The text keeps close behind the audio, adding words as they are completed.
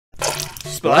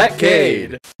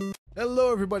SplatCade!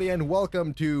 Hello everybody and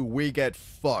welcome to We Get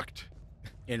Fucked.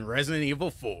 In Resident Evil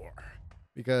 4.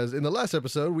 Because in the last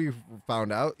episode we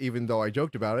found out, even though I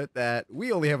joked about it, that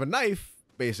we only have a knife,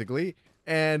 basically,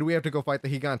 and we have to go fight the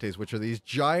Gigantes, which are these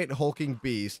giant hulking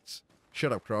beasts.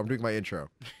 Shut up, Crow, I'm doing my intro.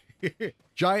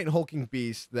 Giant hulking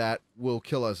beasts that will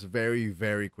kill us very,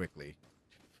 very quickly.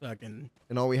 Fucking...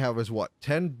 And all we have is what?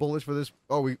 10 bullets for this?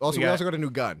 Oh, we also got a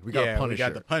new gun. We got a Punisher. We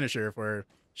got the Punisher for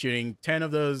shooting 10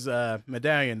 of those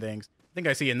medallion things. I think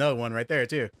I see another one right there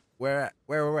too. Where?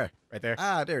 Right there.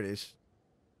 Ah, there it is.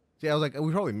 See, I was like,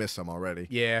 we probably missed some already.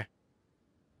 Yeah.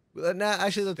 Nah,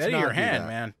 actually, let's Steady not your do hand, that.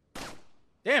 man.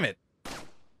 Damn it.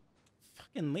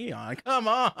 Fucking Leon, come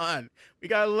on. We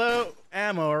got low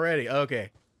ammo already.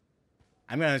 Okay.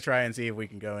 I'm going to try and see if we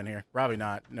can go in here. Probably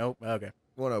not. Nope. Okay.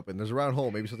 Won't open. There's a round hole.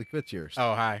 Maybe something fits here.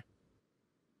 Oh, hi.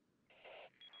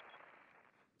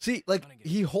 See, like,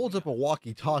 he holds up a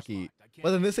walkie-talkie,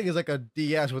 but then this thing is like a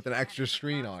DS with an extra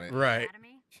screen on it. Right.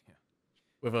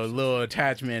 With a little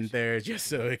attachment there just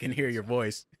so it can hear your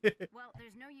voice. Well,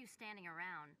 there's no use standing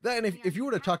around. Then if you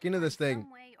were to tuck into this thing,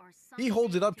 he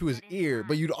holds it up to his ear,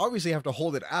 but you'd obviously have to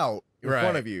hold it out in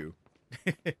front of you.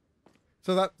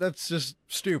 So that's just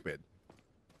stupid.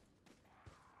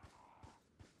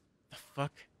 The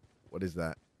fuck? What is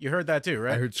that? You heard that too,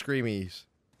 right? I heard screamies.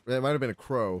 It might have been a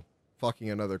crow fucking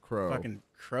another crow. Fucking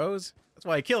crows? That's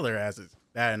why I kill their asses.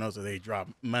 That and also they drop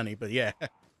money, but yeah.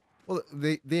 Well,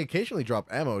 they occasionally drop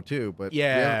ammo too, but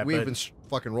yeah, we've been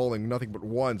fucking rolling nothing but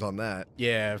ones on that.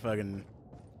 Yeah, fucking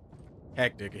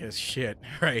hectic as shit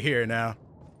right here now.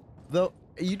 Though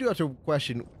you do have to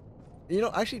question, you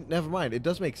know, actually never mind. It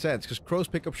does make sense because crows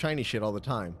pick up shiny shit all the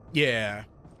time. Yeah,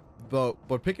 but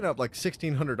picking up like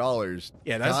 $1,600.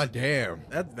 Yeah, that's goddamn.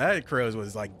 That crows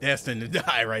was like destined to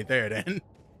die right there. Then,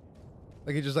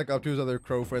 like he just like up to his other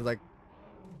crow friends, like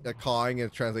cawing,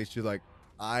 and it translates to like,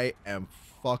 "I am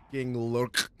fucking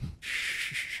look."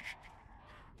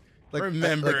 Like,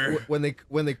 remember like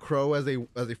when they crow as they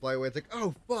fly away, it's like,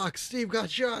 oh fuck, Steve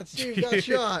got shot. Steve got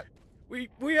shot. We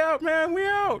out, man. We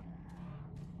out.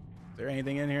 Is there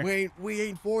anything in here? Wait, we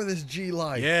ain't for this G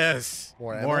life. Yes,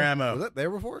 more ammo. Was that there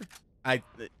before? I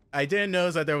didn't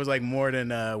notice that there was like more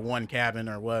than one cabin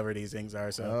or whatever these things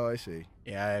are. So oh, I see.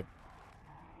 Yeah.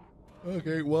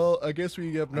 Okay, well, I guess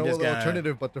we have no other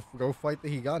alternative but to go fight the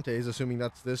Gigantes, assuming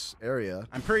that's this area.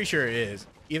 I'm pretty sure it is.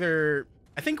 Either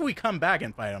I think we come back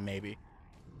and fight them. Maybe.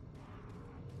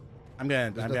 I'm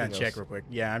gonna check real quick.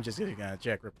 Yeah, I'm just gonna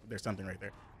check. There's something right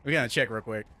there. We're gonna check real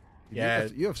quick. Yeah,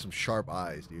 you have some sharp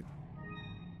eyes, dude.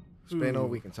 Spano,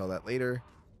 we can sell that later.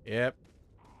 Yep.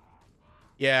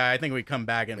 Yeah, I think we come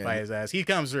back and fight his ass. He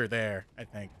comes through there, I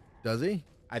think. Does he?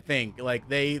 I think like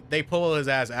they pull his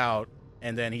ass out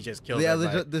and then he just kills. Yeah,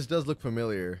 this does look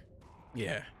familiar.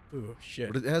 Yeah. Ooh,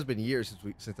 shit. But it has been years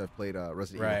since I've played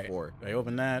Resident Evil 4. Do I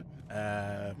open that?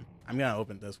 I'm gonna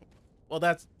open this one. Well,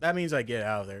 that means I get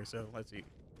out of there. So let's see.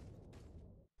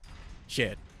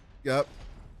 Shit. Yep.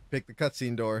 Pick the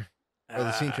cutscene door or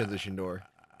the scene transition door.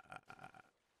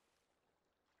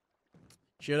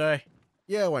 Should I?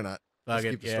 Yeah, why not? Let's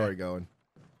keep the story going.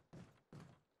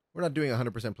 We're not doing 100%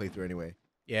 playthrough anyway.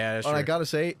 Yeah, that's true. And I gotta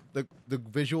say, the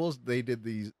visuals they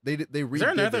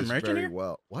redid this very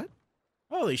well. What?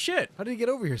 Holy shit! How did he get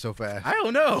over here so fast? I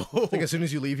don't know. It's like as soon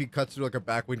as you leave, he cuts through like a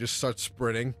back way and just starts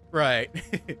sprinting. Right.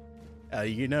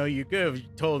 You know, you could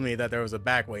have told me that there was a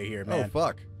back way here, man. Oh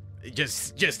fuck!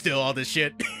 Just steal all this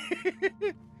shit.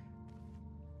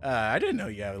 I didn't know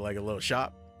you had like a little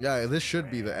shop. Yeah, this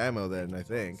should be the ammo then, I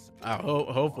think.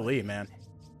 Hopefully, man.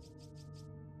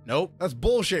 Nope. That's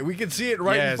bullshit. We can see it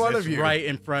right in front of you. Right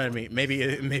in front of me. Maybe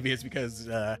it's because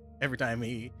every time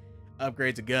he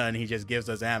upgrades a gun, he just gives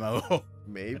us ammo.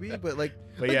 Maybe, but like,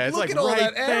 yeah, it's look like at all right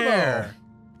that ammo. There.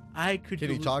 I could. Can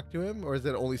you talk to him, or does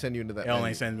it only send you into that? It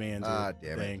only sends me into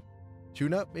the thing.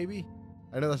 Tune up, maybe.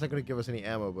 I know that's not going to give us any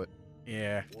ammo, but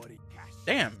yeah.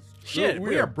 Damn. Shit.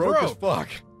 We are broke as fuck.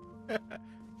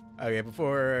 Okay,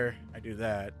 before I do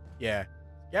that, yeah,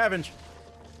 scavenge.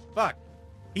 Fuck.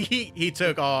 He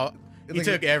took all. He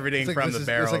took everything from the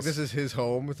barrels. It's like this is his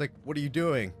home. It's like, what are you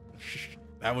doing?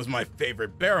 That was my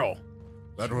favorite barrel.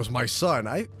 That was my son.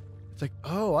 It's like,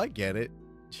 oh, I get it.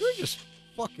 You're just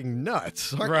fucking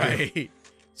nuts, aren't right? You?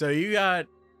 So you got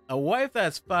a wife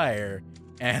that's fire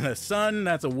and a son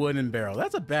that's a wooden barrel.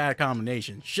 That's a bad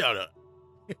combination. Shut up.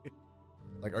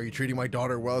 Like, are you treating my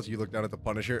daughter well? As you look down at the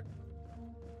Punisher.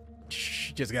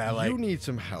 Just got like, you need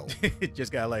some help.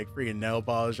 Just got like freaking nail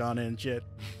polish on it and shit.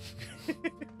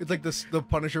 It's like the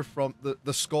Punisher from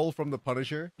the skull from the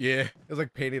Punisher. Yeah, it's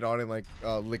like painted on in like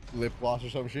lip gloss or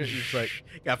some shit. It's like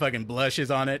got fucking blushes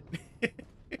on it.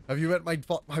 Have you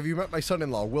met my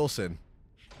son-in-law, Wilson?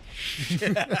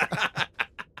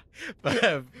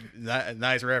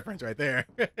 Nice reference right there.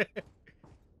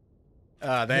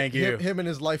 Thank you. Him and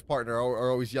his life partner are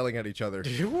always yelling at each other.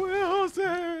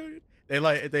 Wilson.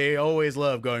 They always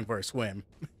love going for a swim.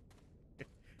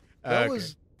 That Okay.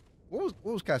 was what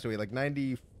was Castaway, like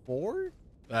 94?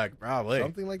 Probably.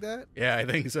 Something like that? Yeah, I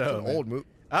think so. It's an man. old movie.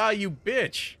 Ah, you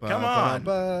bitch. Come on.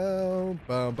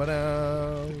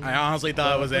 I honestly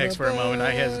thought it was X for a moment.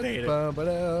 I hesitated. I love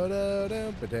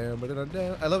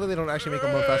that they don't actually make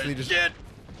them run faster. Shit.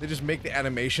 They just make the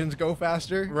animations go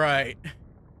faster. Right.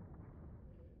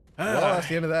 Well, that's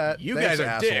the end of that. You Thanks, guys are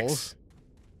assholes. dicks.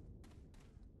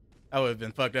 I would have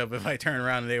been fucked up if I turned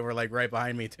around and they were like right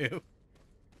behind me too.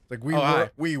 Like hi.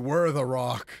 we were the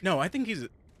Rock. No, I think is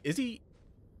he?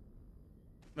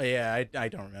 Oh, yeah, I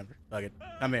don't remember. Fuck it.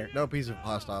 Come here. No piece of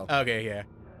hostile. Okay, yeah.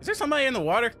 Is there somebody in the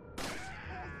water?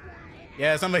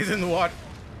 Yeah, somebody's in the water.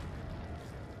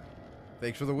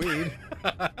 Thanks for the weed.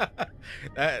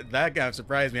 that kind of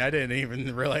surprised me. I didn't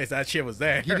even realize that shit was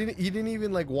there. He didn't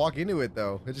even like walk into it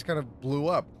though. It just kind of blew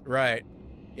up. Right.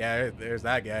 Yeah, there's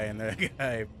that guy and the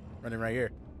guy running right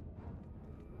here.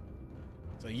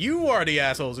 So you are the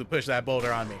assholes who pushed that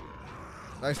boulder on me.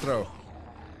 Nice throw.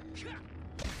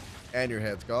 And your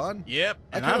head's gone. Yep,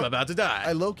 and I'm about to die.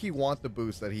 I low-key want the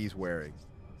boots that he's wearing.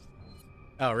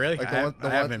 Oh, really? Like I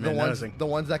haven't been noticing. the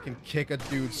ones that can kick a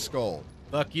dude's skull.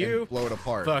 Fuck you. And blow it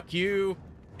apart. Fuck you.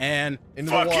 And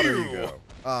Into fuck the water you. you go.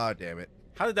 Ah, damn it.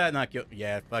 How did that not kill?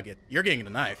 Yeah, fuck it. You're getting the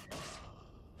knife.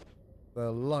 The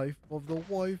life of the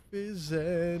wife is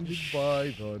ended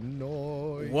by the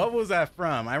noise. What was that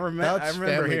from? I remember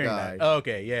Family hearing Guy. that.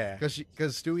 Okay, yeah. Because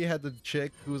Stewie had the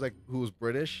chick who was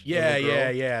British. the Yeah, little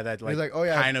girl. yeah. That He's like, oh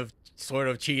yeah, kind of, sort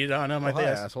of cheated on him. oh, I hi,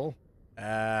 guess. asshole.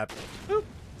 Boop.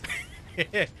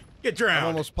 Get I'm drowned.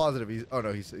 almost positive he's. Oh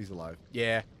no, he's alive.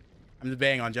 Yeah, I'm just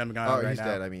banging on jumping on Oh, it right he's now.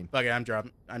 dead. I mean, Fuck it, I'm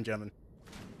jumping.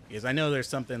 Because I know there's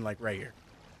something like right here.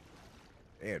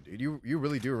 damn, dude, you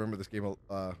really do remember this game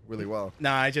really well.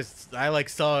 Nah, I like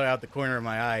saw it out the corner of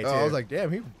my eye too. Oh, I was like, damn,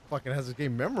 he fucking has this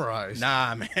game memorized.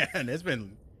 Nah, man, it's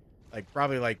been like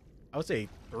probably like I would say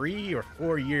 3 or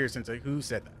 4 years since who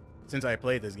said that? Since I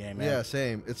played this game, man. Yeah,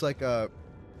 same. It's like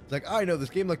I know this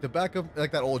game like the back of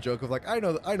like that old joke of like I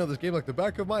know this game like the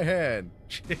back of my hand.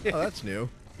 Oh, that's new.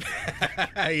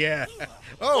 Yeah.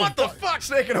 Oh, What the fuck?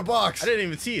 Snake in a box. I didn't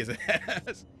even see his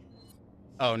ass.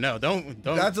 Oh no! Don't.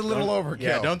 That's a little don't- overkill.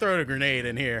 Yeah, don't throw a grenade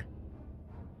in here.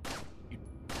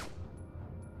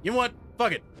 You know what?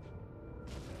 Fuck it.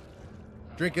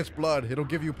 Drink its blood. It'll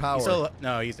give you power.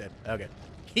 No, he's dead. Okay.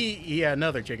 He had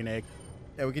another chicken egg.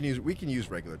 Yeah, we can use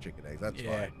regular chicken eggs. That's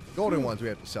Yeah. fine. Golden ones we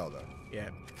have to sell though. Yeah.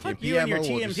 Fuck TMP you and your ammo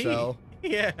we'll just TMP. sell.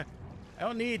 Yeah. I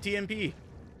don't need TMP.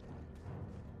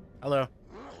 Hello.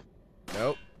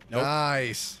 Nope. Nope.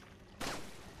 Nice.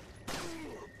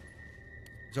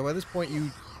 So by this point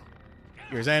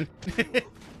Yours in.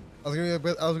 I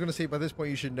was gonna say by this point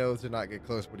you should know to not get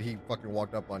close, but he fucking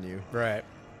walked up on you. Right.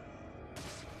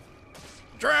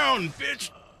 Drown, bitch.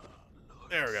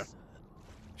 There we go.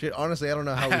 Shit, honestly, I don't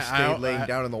know how he I stayed don't- laying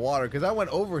down in the water because I went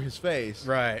over his face.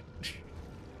 Right.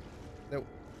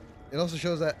 It also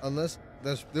shows that unless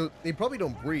they probably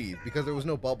don't breathe because there was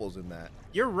no bubbles in that.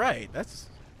 You're right. That's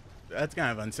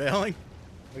kind of unsettling.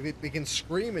 Like they can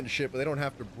scream and shit, but they don't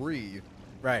have to breathe,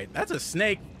 Right. That's a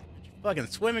snake fucking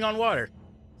swimming on water.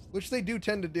 which they do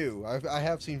tend to do. I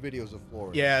have seen videos of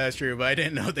Florida. Yeah, that's true, but I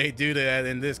didn't know they do that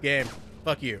in this game.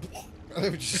 Fuck you. They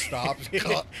would just stop.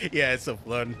 Yeah, it's still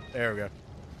flooding. There we go.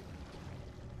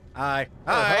 Hi.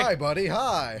 Oh, Hi. hi, buddy.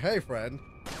 Hi. Hey, friend.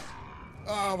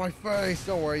 Oh, my face.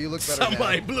 Don't worry. You look better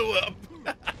Somebody now. blew up.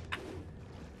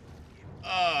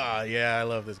 Ah, yeah, I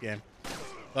love this game.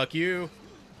 Fuck you.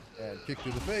 And kick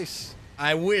through the face.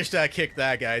 I wished I kicked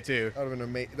that guy too. That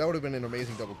would have been an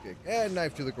amazing double kick. And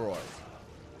knife to the groin.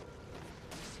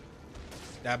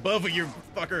 Now, both of you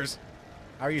fuckers.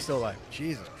 How are you still alive?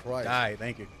 Jesus Christ. Die,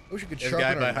 thank you. I wish you could There's a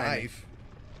sharpen guy a behind me. knife.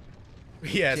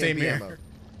 Yeah, same TMP here. ammo.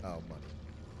 Oh, money.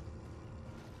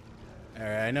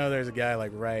 Alright, I know there's a guy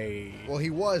like right. Well, he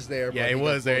was there. Yeah, but he got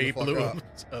was there. blown He the fuck blew up.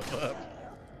 himself up.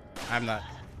 I'm not.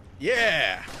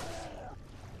 Yeah! Do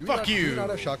we Fuck not- Do you. we not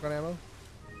have shotgun ammo?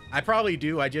 I probably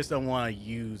do. I just don't want to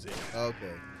use it.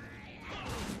 Okay.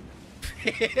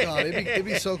 God, it'd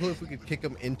be so cool if we could kick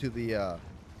him into the Oh,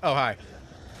 hi.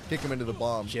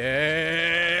 bomb.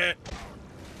 Shit.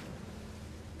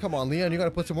 Come on, Leon, you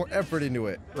gotta put some more effort into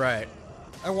it. Right.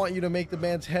 I want you to make the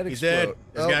man's head He's explode. dead.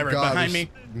 There's a guy right behind me.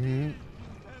 Mhm.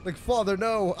 Like, Father,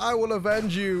 no, I will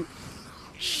avenge you.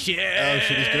 Shit. Oh,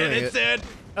 shit, he's doing It's it. dead.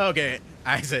 Okay.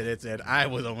 I said it's dead. I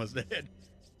was almost dead.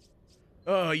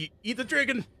 Oh, you eat the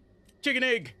chicken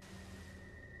egg.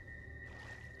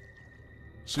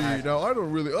 See, now I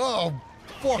don't really. Oh,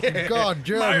 fucking god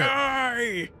damn My it!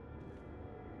 eye.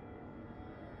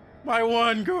 My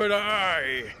one good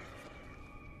eye.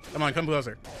 Come on, come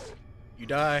closer. You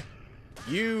die.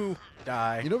 You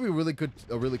die. You know, it'd be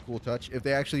a really cool touch if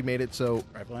they actually made it so.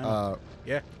 Rifle ammo.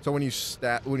 Yeah. So when you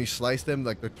slice them,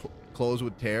 like the clothes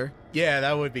would tear. Yeah,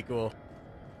 that would be cool.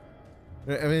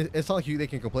 I mean, it's not like they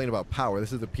can complain about power.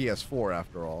 This is the PS4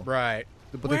 after all. Right.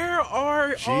 But Where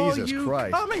are all Jesus you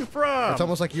Christ. coming from? It's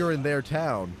almost like you're in their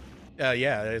town.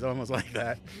 Yeah, it's almost like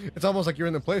that. It's almost like you're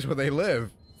in the place where they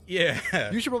live.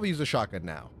 Yeah. You should probably use a shotgun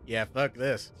now. Yeah, fuck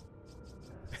this.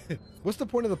 What's the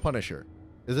point of the Punisher?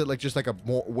 Is it like just like a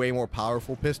way more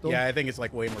powerful pistol? Yeah, I think it's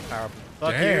like way more powerful.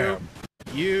 Fuck Damn.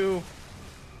 you.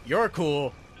 You're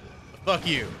cool. Fuck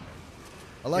you.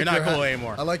 I like You're not your cool hat.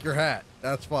 anymore. I like your hat.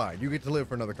 That's fine. You get to live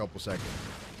for another couple seconds.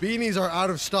 Beanies are out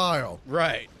of style.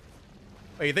 Right.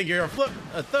 Oh, you think you're a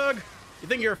thug? You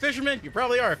think you're a fisherman? You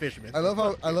probably are a fisherman. I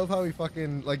love how he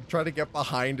fucking like tried to get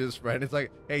behind his friend. It's like,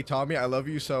 hey Tommy, I love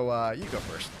you, so you go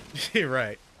first.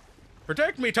 Right.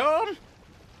 Protect me, Tom.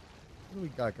 What do we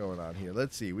got going on here?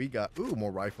 Let's see. We got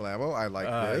more rifle ammo. I like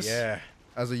this. Yeah.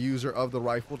 As a user of the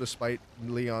rifle, despite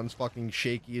Leon's fucking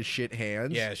shaky as shit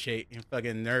hands. Yeah,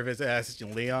 fucking nervous ass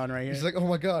Leon right here. He's like, oh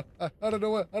my god, I don't know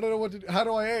what to do. How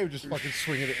do I aim? Just fucking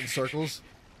swinging it in circles.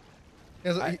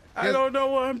 I don't know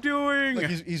what I'm doing. Like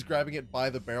he's grabbing it by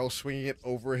the barrel, swinging it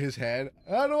over his head.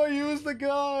 How do I use the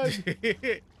gun?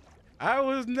 I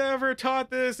was never taught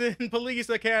this in police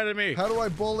academy. How do I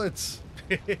bullets?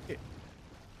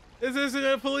 This isn't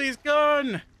a police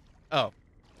gun. Oh,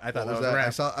 I thought that was a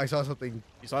rat. I saw something.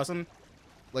 You saw something?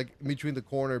 Like between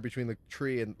the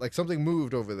tree and like something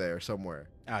moved over there somewhere.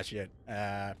 Oh shit.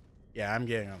 Yeah, I'm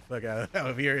getting the fuck out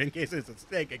of here in case it's a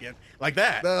snake again. Like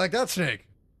that. Like that snake.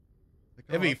 Like,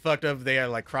 It'd be fucked up if they had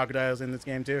like crocodiles in this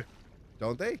game too.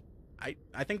 Don't they?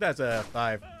 I think that's a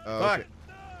 5. Oh, Fuck. okay.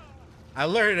 I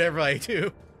alerted everybody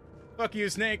too. Fuck you,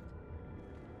 snake.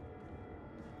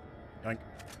 Doink.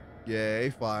 Yay,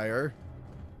 fire.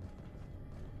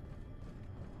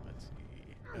 Let's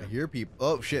see. I hear people.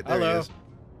 Oh shit, there Hello. he is.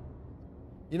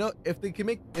 You know, if they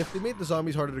made the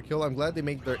zombies harder to kill, I'm glad they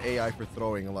make their AI for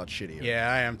throwing a lot shittier.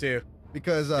 Yeah, I am too.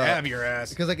 Because Stab your ass.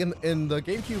 because like in the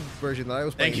GameCube version that I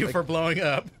was playing, Thank you like, for blowing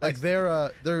up. like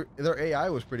their AI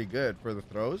was pretty good for the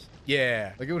throws.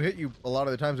 Yeah. Like it would hit you a lot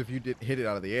of the times if you did hit it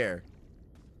out of the air.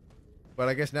 But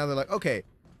I guess now they're like, okay,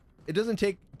 it doesn't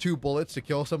take 2 bullets to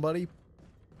kill somebody,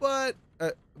 but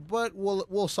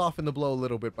we'll soften the blow a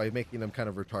little bit by making them kind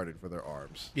of retarded for their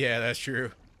arms. Yeah, that's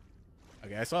true.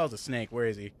 Okay, I saw the snake. Where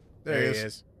is he? There he he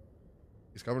is.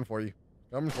 He's coming for you.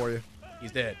 Coming for you.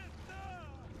 He's dead.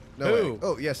 No Who? way.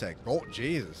 Oh, yes, egg. Oh,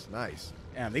 Jesus. Nice.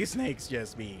 Damn, these snakes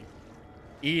just be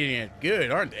eating it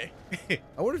good, aren't they?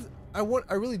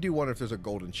 I really do wonder if there's a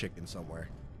golden chicken somewhere.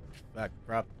 Fuck,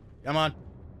 prop. Come on.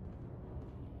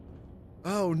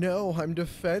 Oh no, I'm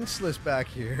defenseless back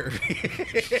here.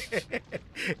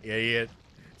 Yeah, yeah.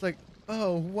 It's like,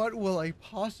 oh, what will I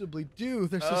possibly do?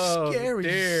 There's a Oh, scary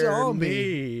dear zombie.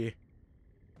 me.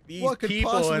 These What could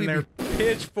people possibly and their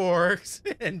pitchforks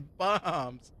and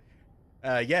bombs.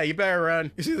 Yeah, you better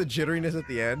run. You see the jitteriness at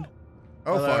the end?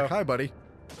 Oh, Hello. fuck. Hi, buddy.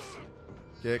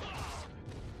 Kick.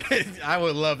 I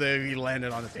would love that if you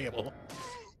landed on the table.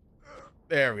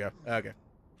 There we go. Okay.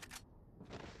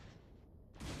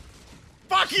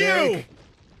 Fuck you! Snake.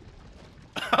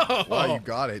 Oh. Wow, you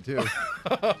got it, too.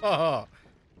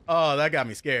 Oh, that got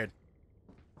me scared.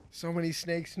 So many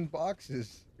snakes in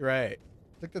boxes. Right.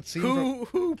 It's like that scene from...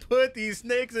 Who put these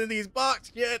snakes in these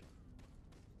boxes yet?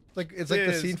 It's like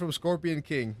the scene from Scorpion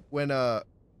King when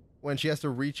she has to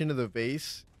reach into the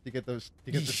vase to get the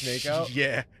snake out.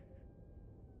 Yeah.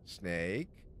 Snake.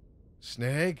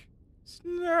 Snake.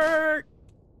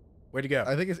 Where'd you go?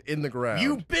 I think it's in the ground.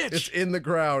 You bitch! It's in the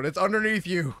ground. It's underneath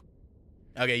you.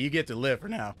 Okay, you get to live for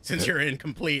now, since you're in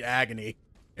complete agony.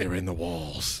 They're in the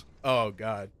walls. Oh,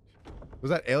 God. Was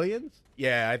that aliens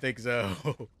Yeah, I think so.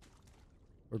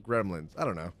 or gremlins? I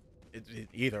don't know.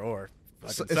 Either or.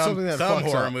 It's Fucking something that some fucks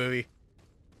horror up. movie.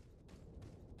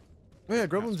 Oh, yeah,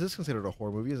 Gremlins is considered a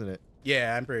horror movie, isn't it?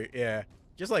 Yeah, I'm pretty. Yeah,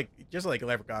 just like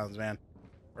Leprechauns, man,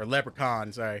 or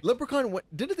Leprechaun. Sorry, Leprechaun.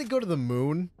 Didn't they go to the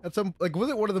moon at some? Like, was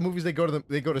it one of the movies they go to space?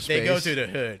 they go to the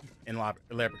hood in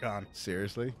Leprechaun.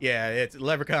 Seriously? Yeah, it's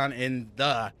Leprechaun in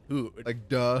the hood. Like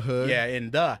duh hood? Yeah,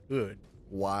 in the hood.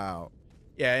 Wow.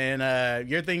 Yeah, and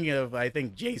you're thinking of, I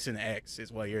think, Jason X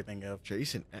is what you're thinking of.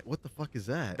 Jason, what the fuck is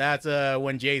that? That's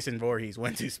when Jason Voorhees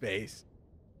went to space.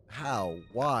 How?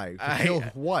 Why? To I- kill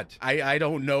what? I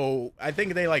don't know. I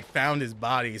think they like found his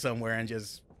body somewhere and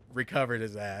just recovered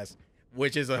his ass,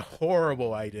 which is a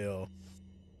horrible idea.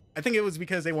 I think it was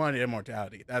because they wanted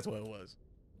immortality. That's what it was.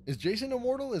 Is Jason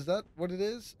immortal? Is that what it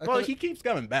is? Well, he keeps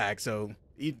coming back, so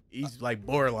he's like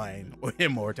borderline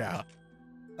immortal.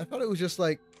 I thought it was just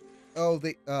like, oh,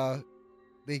 they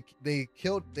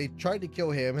tried to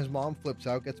kill him. His mom flips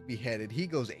out, gets beheaded. He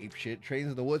goes apeshit, trains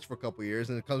in the woods for a couple years,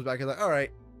 and it comes back and like, all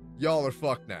right, y'all are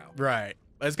fucked now. Right.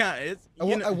 But it's kind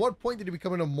of At what point did he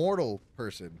become an immortal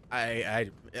person?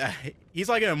 He's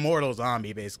like an immortal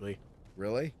zombie basically.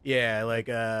 Really? Yeah, like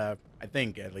I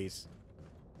think at least.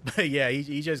 But yeah,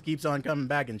 he just keeps on coming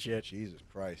back and shit. Jesus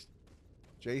Christ.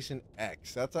 Jason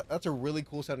X. That's a really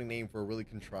cool sounding name for a really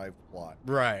contrived plot.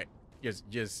 Right. Just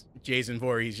Jason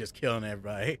Voorhees just killing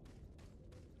everybody.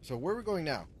 So where are we going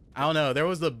now? I don't know. There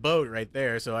was the boat right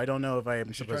there, so I don't know if I am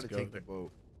We should try supposed to to go take there. the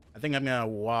boat. I think I'm gonna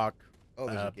walk Oh,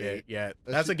 there's a gate. bit. Yeah, Let's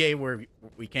that's the gate where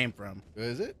we came from.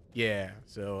 Is it? Yeah,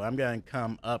 so I'm gonna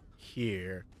come up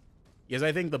here. Yes,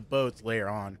 I think the boat's later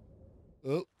on.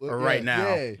 Oh, Or right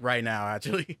now. Yay. Right now,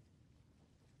 actually.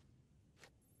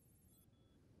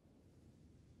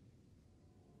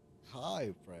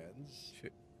 Hi, friends.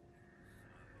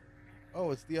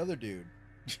 Oh, it's the other dude.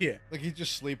 Yeah. Like he's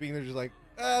just sleeping. They're just like,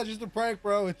 just a prank,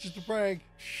 bro. It's just a prank.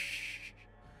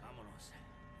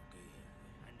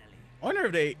 I wonder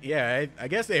if they, yeah, I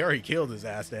guess they already killed his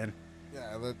ass then.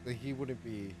 Yeah, he wouldn't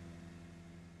be.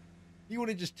 He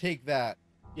wouldn't just take that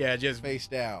Yeah, just, face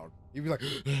down. He'd be like,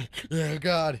 oh,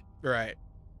 God. right.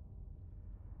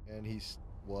 And he's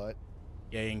what?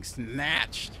 Getting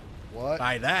snatched What?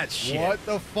 by that shit. What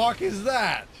the fuck is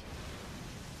that?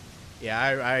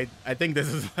 Yeah, I think this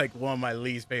is like one of my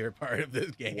least favorite part of this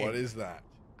game. What is that?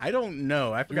 I don't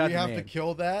know. I Do forgot we the have name. to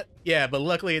kill that? Yeah, but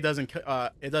luckily it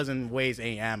doesn't waste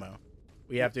any ammo.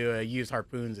 We have to use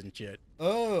harpoons and shit.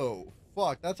 Oh,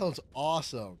 fuck. That sounds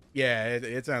awesome. Yeah,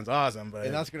 it sounds awesome, but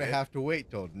And that's going to have to wait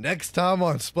till next time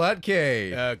on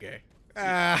SplatCade. Okay.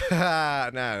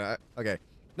 Nah. Okay.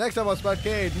 Next time on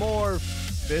SplatCade, more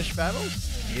fish battles?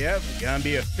 Yep, gonna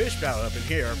be a fish battle up in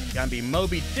here. Gonna be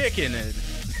Moby Dick in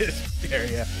this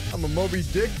area. I'm a Moby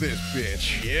Dick this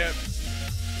bitch. Yep.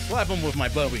 Slap him with my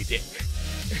Moby Dick.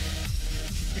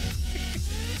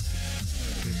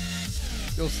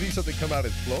 You'll see something come out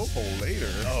his blowhole later.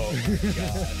 Oh my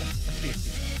god.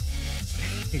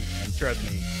 And trust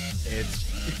me,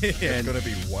 It's and going to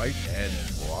be white and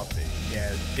frothy. yeah,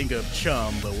 think of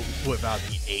chum but without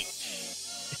the H.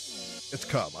 It's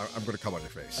cum. I'm going to cum on your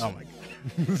face. Oh my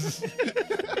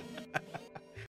god.